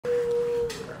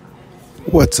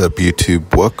What's up,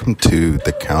 YouTube? Welcome to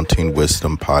the Counting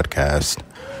Wisdom podcast.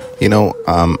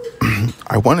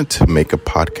 I wanted to make a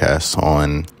podcast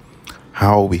on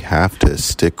how we have to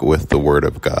stick with the Word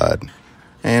of God.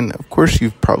 And of course,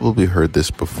 you've probably heard this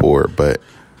before, but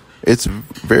it's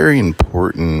very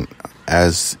important,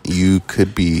 as you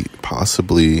could be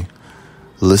possibly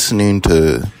listening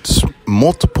to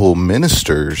multiple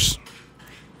ministers,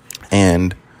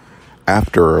 and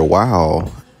after a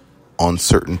while, on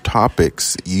certain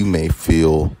topics, you may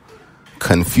feel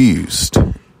confused,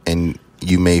 and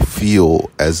you may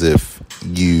feel as if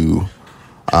you,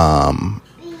 on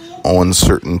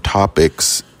certain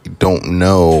topics, don't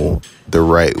know the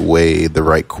right way, the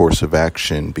right course of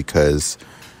action, because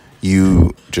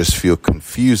you just feel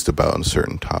confused about a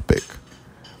certain topic.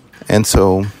 And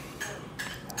so,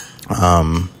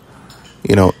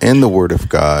 in the Word of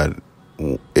God,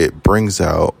 it brings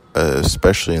out,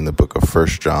 especially in the book of 1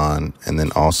 John and then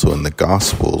also in the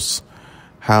Gospels,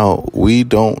 how we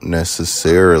don't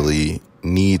necessarily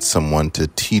need someone to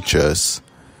teach us,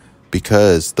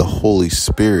 because the Holy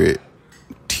Spirit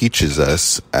teaches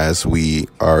us as we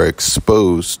are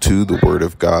exposed to the Word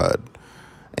of God.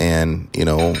 And,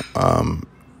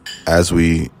 as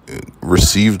we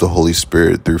receive the Holy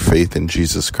Spirit through faith in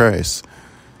Jesus Christ,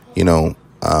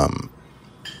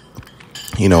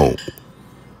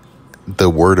 the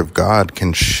Word of God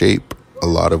can shape a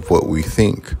lot of what we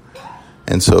think.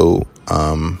 And so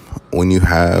when you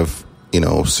have,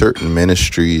 certain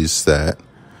ministries that,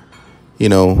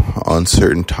 on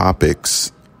certain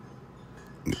topics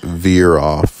veer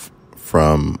off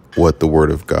from what the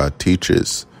Word of God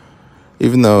teaches,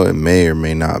 even though it may or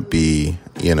may not be,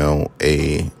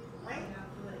 a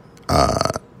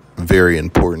very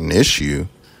important issue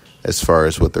as far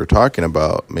as what they're talking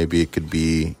about. Maybe it could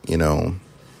be,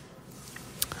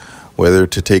 whether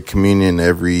to take communion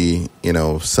every,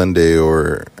 Sunday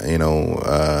or,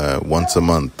 once a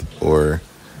month, or,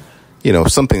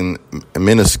 something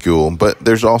minuscule. But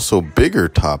there's also bigger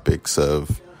topics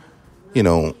of,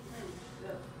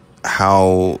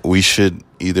 how we should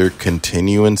either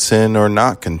continue in sin or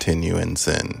not continue in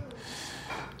sin,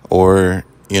 or,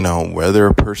 whether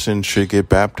a person should get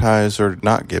baptized or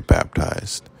not get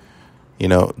baptized.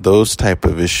 Those type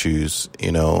of issues,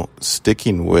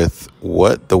 sticking with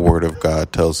what the Word of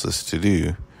God tells us to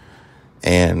do,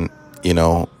 and,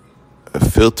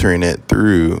 filtering it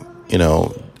through,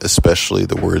 especially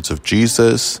the words of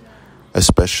Jesus,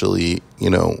 especially,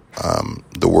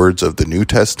 the words of the New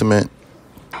Testament,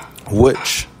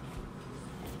 which,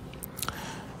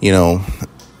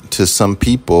 to some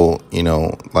people,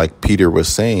 like Peter was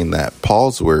saying, that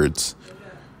Paul's words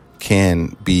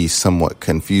can be somewhat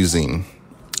confusing.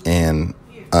 And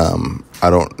I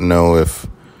don't know if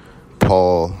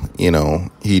Paul,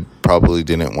 he probably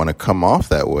didn't want to come off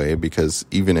that way, because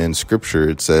even in Scripture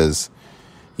it says,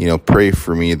 pray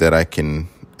for me that I can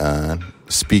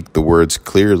speak the words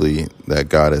clearly that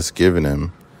God has given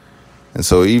him. And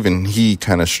so even he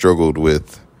kind of struggled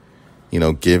with,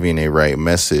 giving a right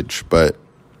message. But,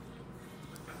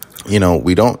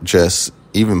 we don't just,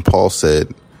 even Paul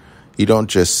said, you don't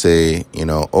just say,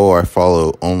 I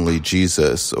follow only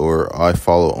Jesus, or I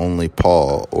follow only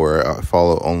Paul, or I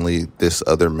follow only this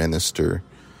other minister.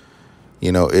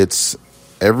 It's,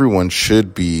 everyone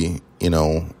should be,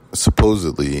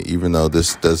 supposedly, even though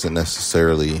this doesn't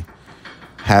necessarily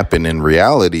happen in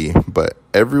reality, but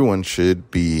everyone should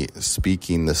be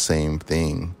speaking the same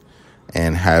thing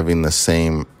and having the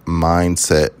same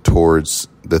mindset towards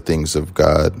the things of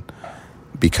God,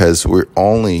 because we're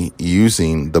only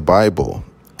using the Bible.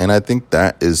 And I think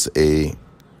that is a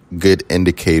good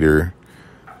indicator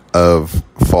of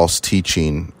false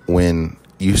teaching, when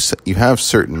you have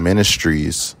certain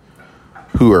ministries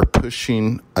who are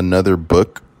pushing another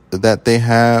book that they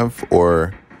have,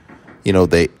 or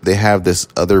they have this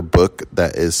other book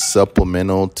that is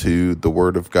supplemental to the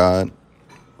Word of God.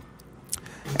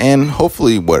 And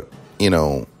hopefully what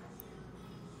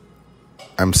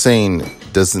I'm saying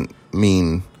doesn't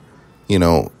mean,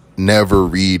 never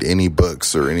read any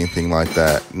books or anything like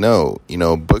that. No,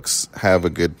 books have a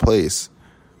good place.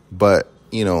 But,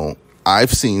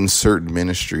 I've seen certain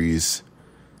ministries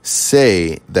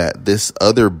say that this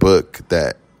other book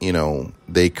that,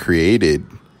 they created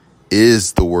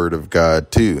is the Word of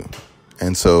God too.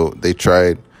 And so they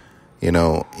tried,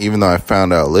 even though I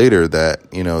found out later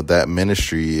that, that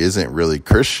ministry isn't really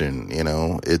Christian,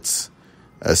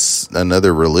 it's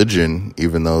another religion,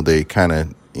 even though they kind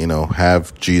of,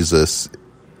 have Jesus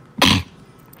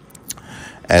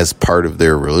as part of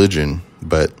their religion,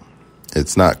 but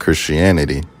it's not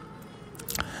Christianity.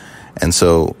 And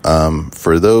so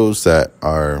for those that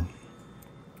are,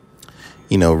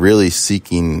 really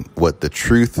seeking what the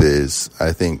truth is.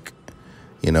 I think,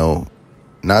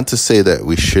 not to say that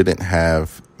we shouldn't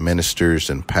have ministers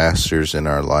and pastors in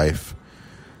our life,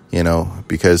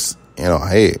 because,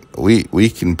 hey, we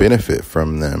can benefit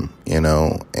from them,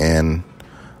 and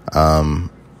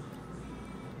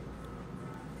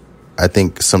I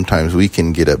think sometimes we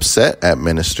can get upset at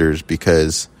ministers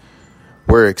because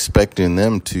we're expecting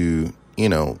them to,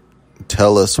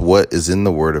 tell us what is in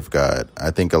the Word of God.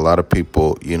 I think a lot of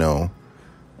people,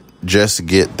 just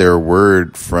get their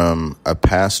word from a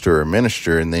pastor or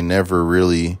minister, and they never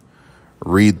really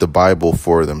read the Bible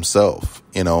for themselves.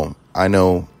 I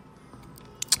know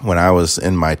when I was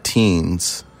in my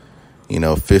teens,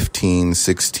 15,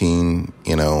 16,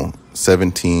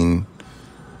 17,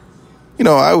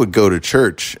 I would go to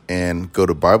church and go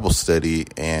to Bible study,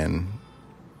 and,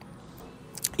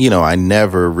 I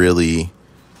never really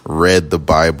read the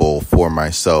Bible for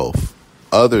myself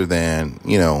other than,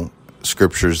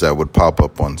 scriptures that would pop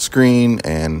up on screen,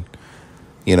 and,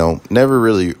 never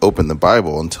really opened the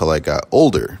Bible until I got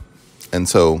older. And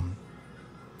so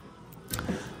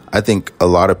I think a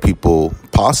lot of people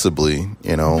possibly,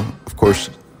 of course,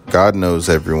 God knows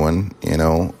everyone,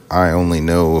 I only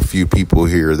know a few people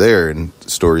here or there and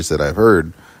stories that I've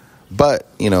heard. But,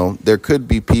 there could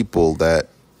be people that,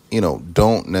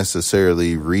 don't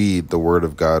necessarily read the Word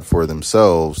of God for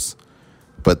themselves,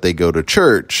 but they go to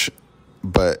church,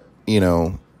 but,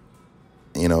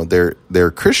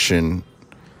 they're Christian,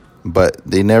 but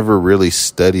they never really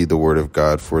study the Word of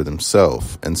God for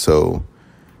themselves. And so,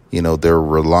 they're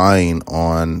relying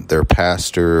on their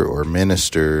pastor or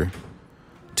minister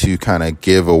to kind of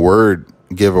give a word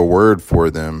for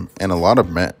them. And a lot of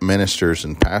ministers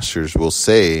and pastors will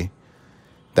say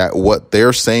that what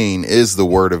they're saying is the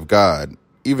Word of God,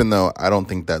 even though I don't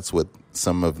think that's what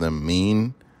some of them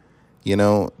mean.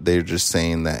 They're just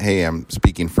saying that, hey, I'm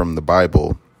speaking from the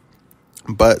Bible.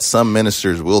 But some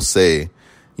ministers will say,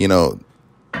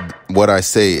 what I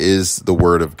say is the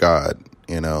Word of God,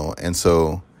 and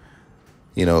so,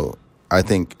 I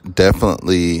think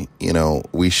definitely,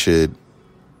 we should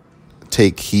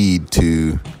take heed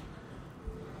to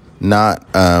not,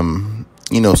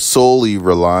 solely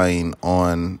relying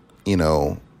on,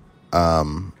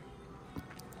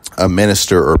 a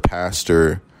minister or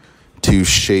pastor to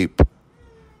shape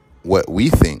what we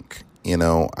think.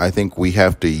 I think we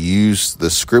have to use the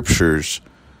scriptures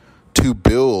to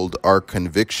build our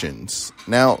convictions.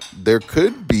 Now, there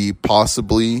could be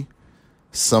possibly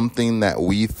something that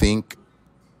we think,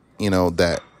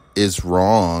 that is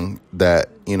wrong, that,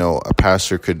 a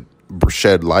pastor could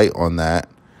shed light on that,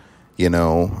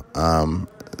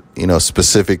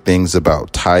 specific things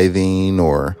about tithing,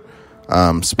 or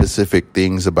specific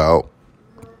things about,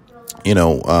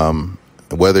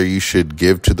 whether you should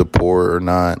give to the poor or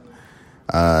not.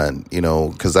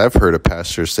 Because I've heard a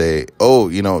pastor say,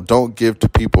 don't give to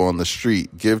people on the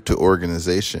street, give to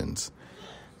organizations.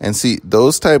 And see,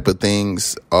 those type of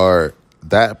things are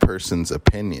that person's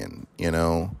opinion,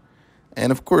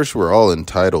 and of course we're all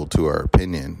entitled to our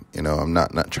opinion. I'm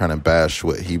not trying to bash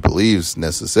what he believes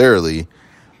necessarily,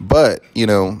 but,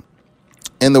 in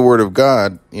the Word of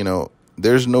God,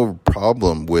 there's no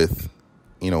problem with,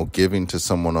 giving to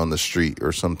someone on the street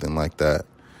or something like that.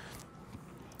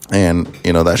 And,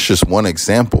 that's just one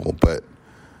example. But,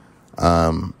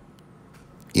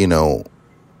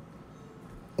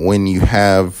 when you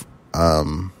have,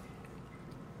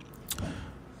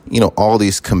 all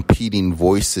these competing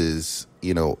voices,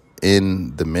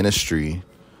 in the ministry,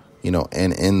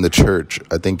 and in the church,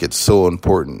 I think it's so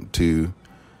important to,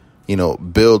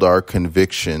 build our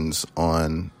convictions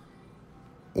on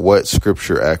what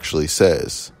Scripture actually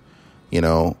says.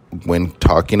 When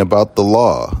talking about the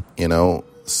law,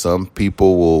 some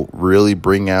people will really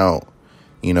bring out,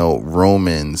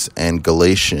 Romans and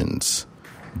Galatians,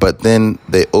 but then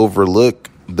they overlook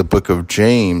the book of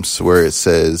James, where it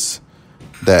says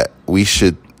that we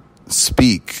should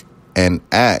speak and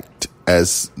act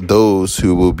as those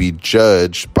who will be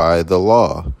judged by the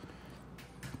law.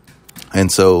 And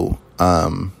so,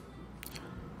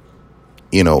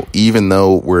 even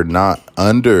though we're not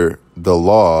under the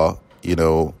law,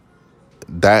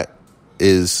 that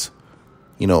is,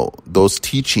 those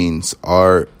teachings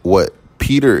are what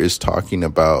Peter is talking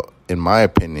about, in my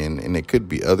opinion, and it could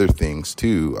be other things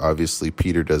too. Obviously,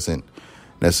 Peter doesn't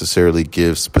necessarily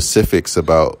give specifics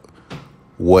about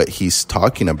what he's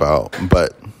talking about,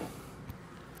 but,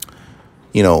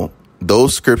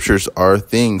 those scriptures are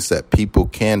things that people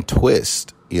can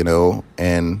twist,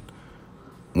 and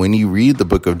when you read the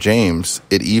book of James,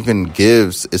 it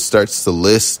starts to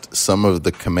list some of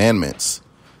the commandments,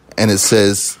 and it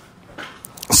says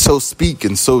so speak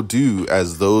and so do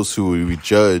as those who will be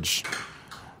judged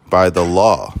by the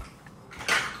law.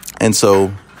 And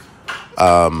so,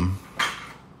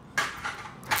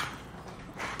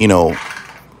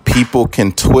 people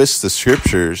can twist the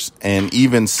scriptures and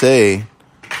even say,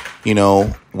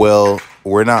 well,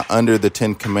 we're not under the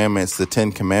 10 Commandments. The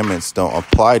 10 Commandments don't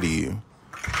apply to you.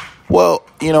 Well,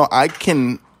 I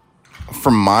can,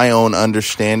 from my own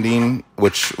understanding,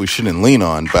 which we shouldn't lean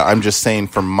on, but I'm just saying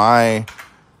from my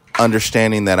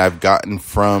understanding that I've gotten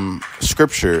from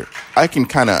scripture, I can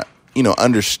kind of,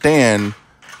 understand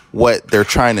what they're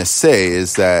trying to say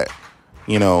is that,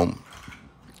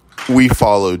 we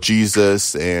follow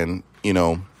Jesus and,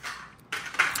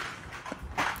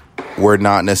 we're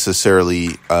not necessarily,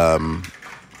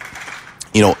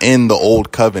 in the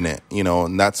old covenant,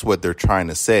 and that's what they're trying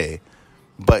to say.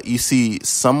 But you see,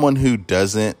 someone who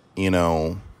doesn't,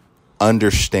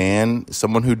 understand,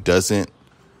 someone who doesn't,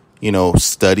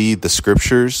 study the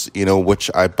scriptures,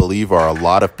 which I believe are a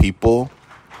lot of people,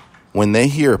 when they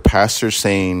hear a pastor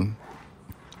saying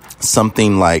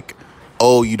something like,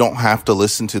 oh, you don't have to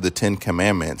listen to the 10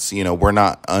 Commandments, we're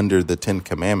not under the 10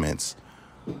 Commandments.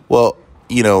 Well,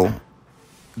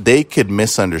 they could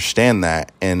misunderstand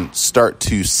that and start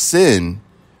to sin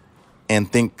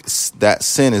and think that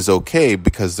sin is okay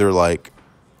because they're like,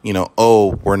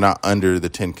 oh, we're not under the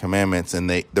 10 Commandments. And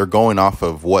they're going off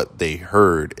of what they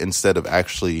heard instead of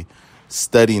actually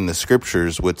studying the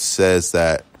scriptures, which says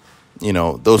that,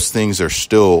 those things are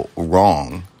still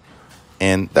wrong.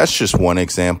 And that's just one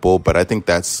example, but I think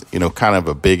that's, kind of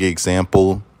a big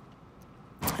example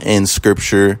in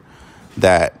scripture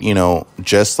that,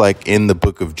 just like in the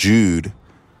book of Jude,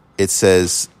 it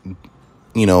says,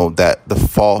 that the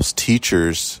false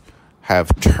teachers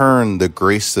have turned the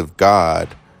grace of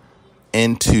God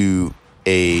into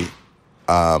a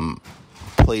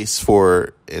place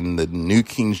for, in the New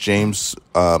King James,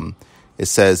 it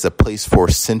says a place for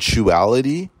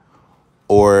sensuality,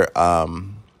 or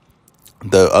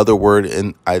the other word,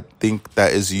 and I think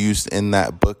that is used in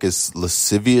that book is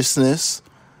lasciviousness,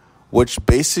 which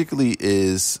basically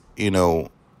is,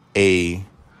 they've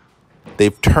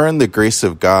turned the grace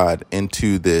of God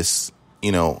into this,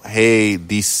 hey,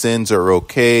 these sins are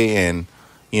okay, and,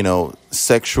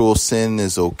 sexual sin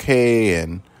is okay,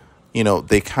 and,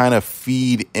 they kind of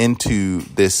feed into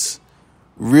this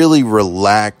really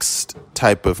relaxed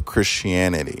type of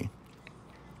Christianity.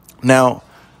 Now,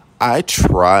 I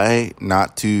try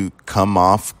not to come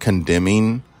off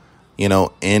condemning,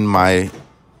 in my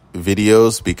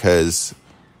videos because,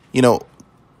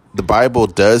 the Bible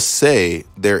does say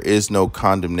there is no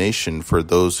condemnation for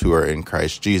those who are in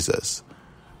Christ Jesus.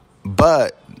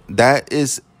 But that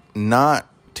is not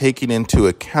taking into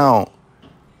account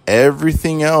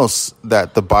everything else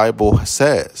that the Bible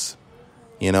says.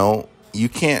 You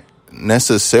can't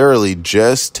necessarily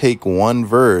just take one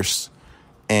verse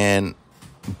and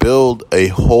build a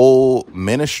whole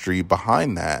ministry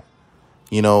behind that.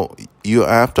 You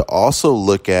have to also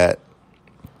look at,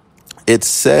 it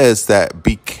says that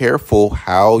be careful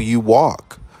how you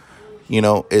walk.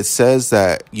 It says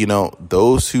that,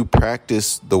 those who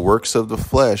practice the works of the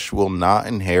flesh will not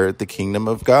inherit the kingdom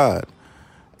of God.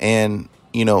 And,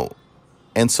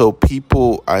 and so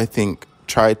people, I think,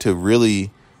 try to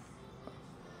really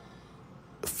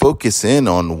focus in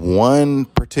on one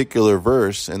particular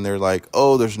verse, and they're like,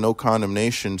 oh, there's no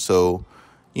condemnation, so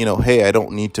hey, I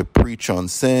don't need to preach on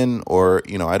sin, or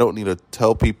I don't need to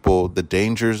tell people the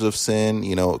dangers of sin,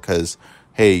 because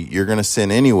hey, you're gonna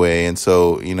sin anyway, and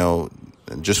so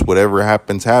just whatever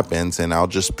happens, and I'll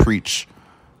just preach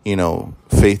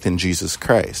faith in Jesus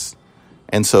Christ.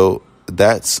 And so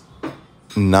that's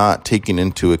not taking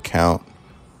into account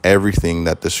everything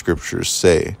that the scriptures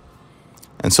say.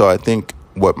 And so I think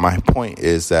what my point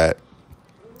is that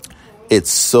it's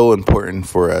so important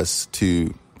for us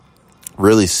to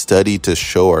really study to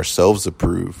show ourselves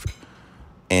approved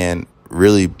and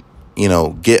really,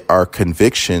 get our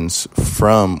convictions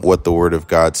from what the Word of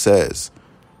God says.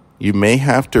 You may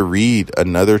have to read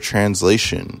another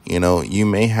translation. You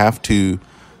may have to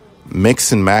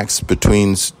mix and match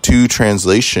between two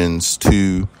translations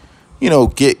to,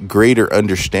 get greater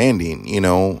understanding,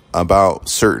 about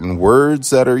certain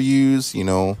words that are used.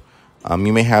 You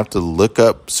may have to look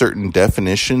up certain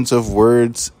definitions of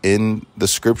words in the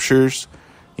scriptures,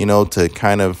 to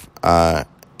kind of,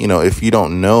 if you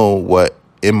don't know what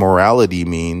immorality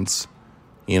means,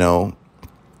 you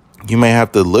may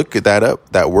have to look at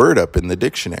that word up in the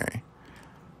dictionary.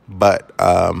 But,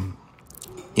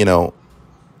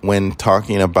 when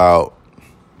talking about,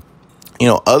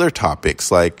 other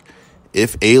topics like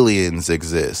if aliens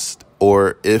exist,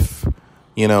 or if,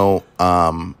 you know,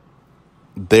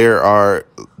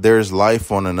 there's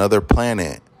life on another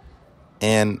planet.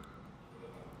 And,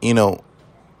 you know,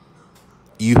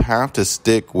 you have to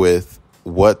stick with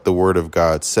what the Word of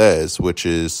God says, which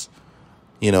is,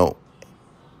 you know,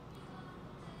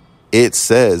 it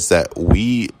says that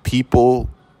we people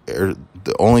are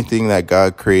the only thing that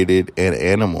God created, and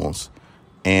animals.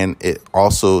 And it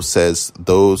also says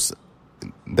those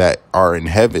that are in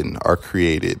heaven are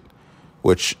created,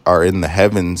 which are in the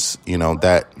heavens, you know,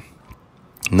 that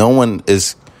no one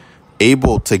is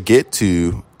able to get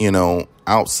to, you know,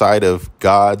 outside of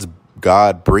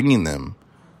God bringing them,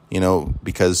 you know,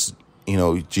 because, you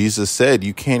know, Jesus said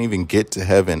you can't even get to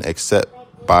heaven except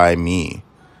by me,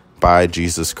 by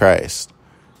Jesus Christ.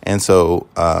 And so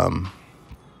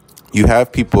you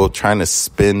have people trying to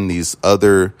spin these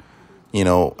other, you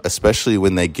know, especially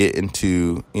when they get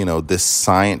into, you know, this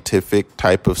scientific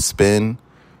type of spin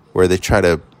where they try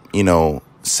to, you know,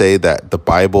 say that the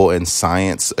Bible and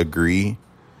science agree,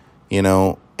 you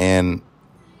know, and,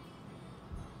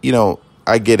 you know,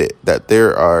 I get it that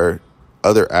there are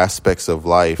other aspects of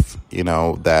life, you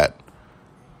know, that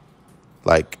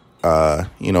like,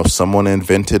 you know, someone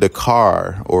invented a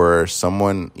car, or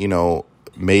someone, you know,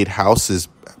 made houses,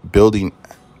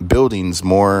 buildings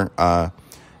more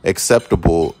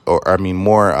acceptable, or I mean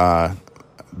more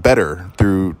better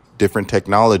through different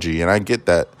technology. And I get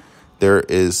that there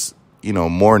is, you know,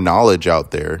 more knowledge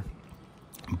out there,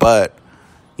 but,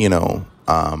 you know,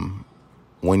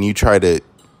 when you try to,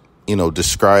 you know,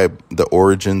 describe the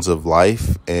origins of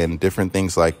life and different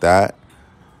things like that,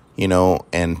 you know,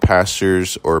 and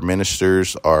pastors or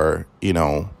ministers are, you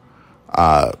know,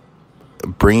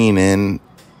 bringing in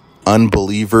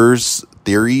unbelievers'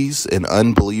 theories and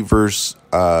unbelievers'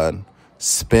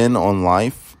 spin on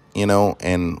life, you know,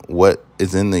 and what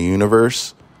is in the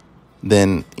universe,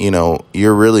 then, you know,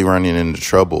 you're really running into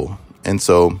trouble. And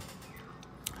so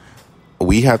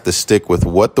we have to stick with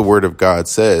what the Word of God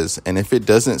says. And if it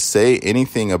doesn't say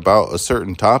anything about a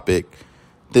certain topic,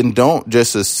 then don't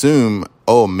just assume,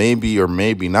 oh, maybe or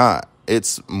maybe not.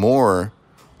 It's more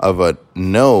of a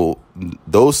no,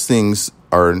 those things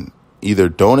are either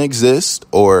don't exist,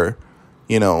 or,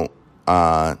 you know,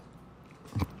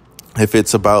 if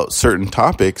it's about certain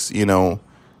topics, you know,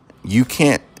 you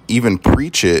can't even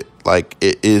preach it like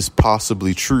it is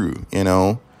possibly true. You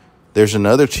know, there's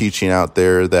another teaching out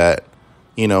there that,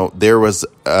 you know, there was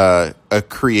a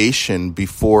creation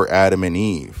before Adam and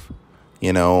Eve,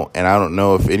 you know, and I don't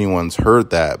know if anyone's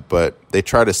heard that, but they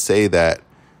try to say that,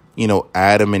 you know,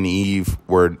 Adam and Eve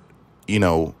were, you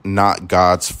know, not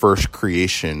God's first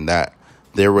creation, that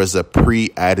there was a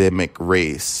pre-Adamic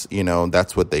race, you know,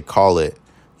 that's what they call it.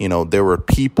 You know, there were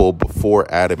people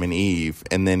before Adam and Eve,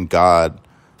 and then God,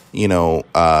 you know,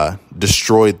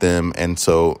 destroyed them. And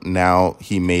so now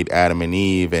he made Adam and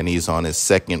Eve, and he's on his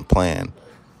second plan.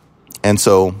 And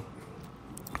so,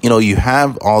 you know, you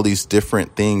have all these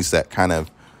different things that kind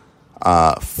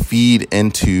of feed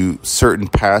into certain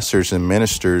pastors and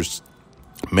ministers'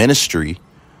 ministry.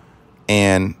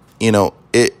 And, you know,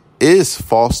 it is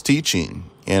false teaching,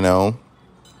 you know,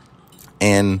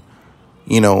 and,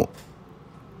 you know,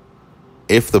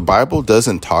 if the Bible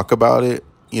doesn't talk about it,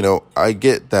 you know, I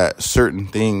get that certain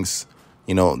things,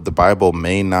 you know, the Bible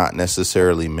may not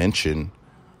necessarily mention,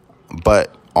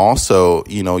 but also,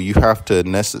 you know, you have to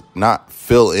not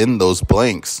fill in those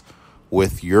blanks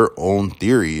with your own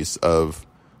theories of,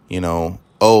 you know,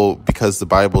 oh, because the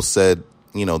Bible said,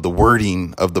 you know, the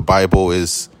wording of the Bible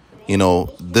is, you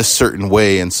know, this certain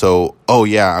way. And so, oh,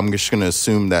 yeah, I'm just going to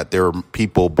assume that there were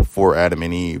people before Adam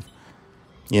and Eve.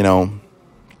 You know,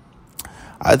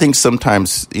 I think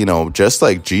sometimes, you know, just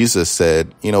like Jesus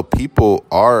said, you know, people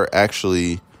are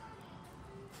actually,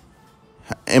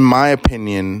 in my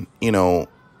opinion, you know,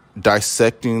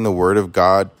 dissecting the Word of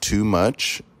God too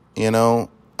much, you know,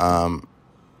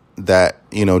 that,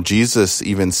 you know, Jesus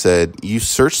even said, you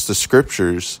search the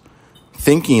scriptures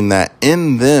thinking that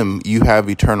in them you have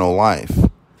eternal life,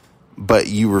 but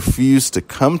you refuse to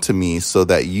come to me so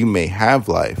that you may have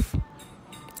life.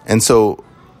 And so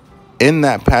in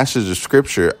that passage of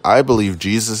scripture, I believe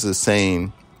Jesus is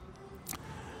saying,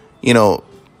 you know,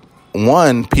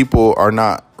 one, people are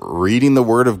not reading the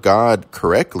Word of God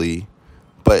correctly,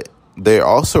 but they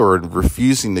also are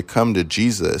refusing to come to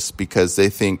Jesus because they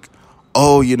think,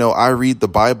 oh, you know, I read the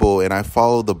Bible and I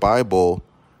follow the Bible,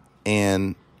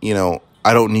 and, you know,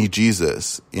 I don't need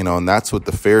Jesus, you know, and that's what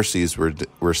the Pharisees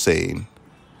were saying.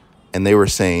 And they were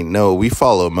saying, no, we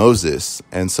follow Moses,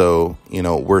 and so, you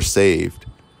know, we're saved.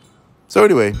 So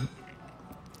anyway,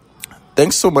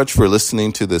 thanks so much for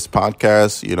listening to this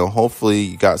podcast. You know, hopefully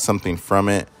you got something from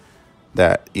it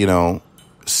that, you know,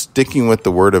 sticking with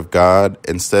the word of God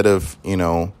instead of,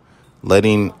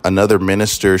 letting another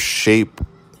minister shape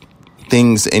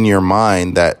things in your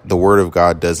mind that the word of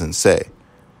God doesn't say.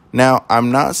 Now,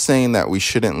 I'm not saying that we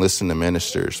shouldn't listen to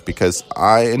ministers, because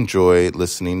I enjoy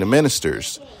listening to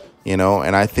ministers, and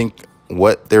I think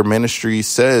what their ministry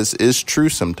says is true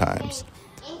sometimes.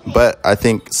 But I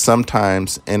think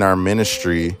sometimes in our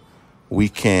ministry, we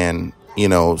can,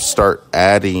 start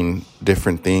adding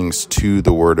different things to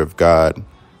the word of God,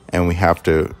 and we have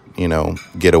to,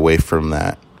 get away from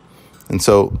that. And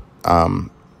so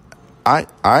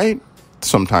I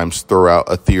sometimes throw out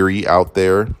a theory out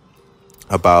there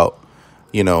about,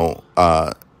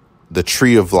 the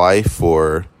tree of life,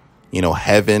 or,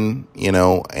 heaven,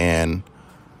 and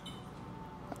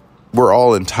we're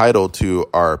all entitled to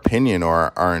our opinion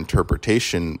or our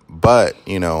interpretation. But,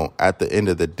 at the end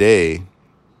of the day,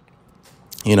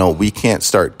 we can't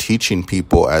start teaching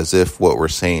people as if what we're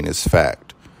saying is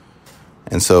fact.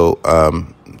 And so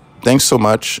thanks so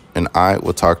much. And I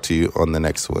will talk to you on the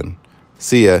next one.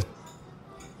 See ya.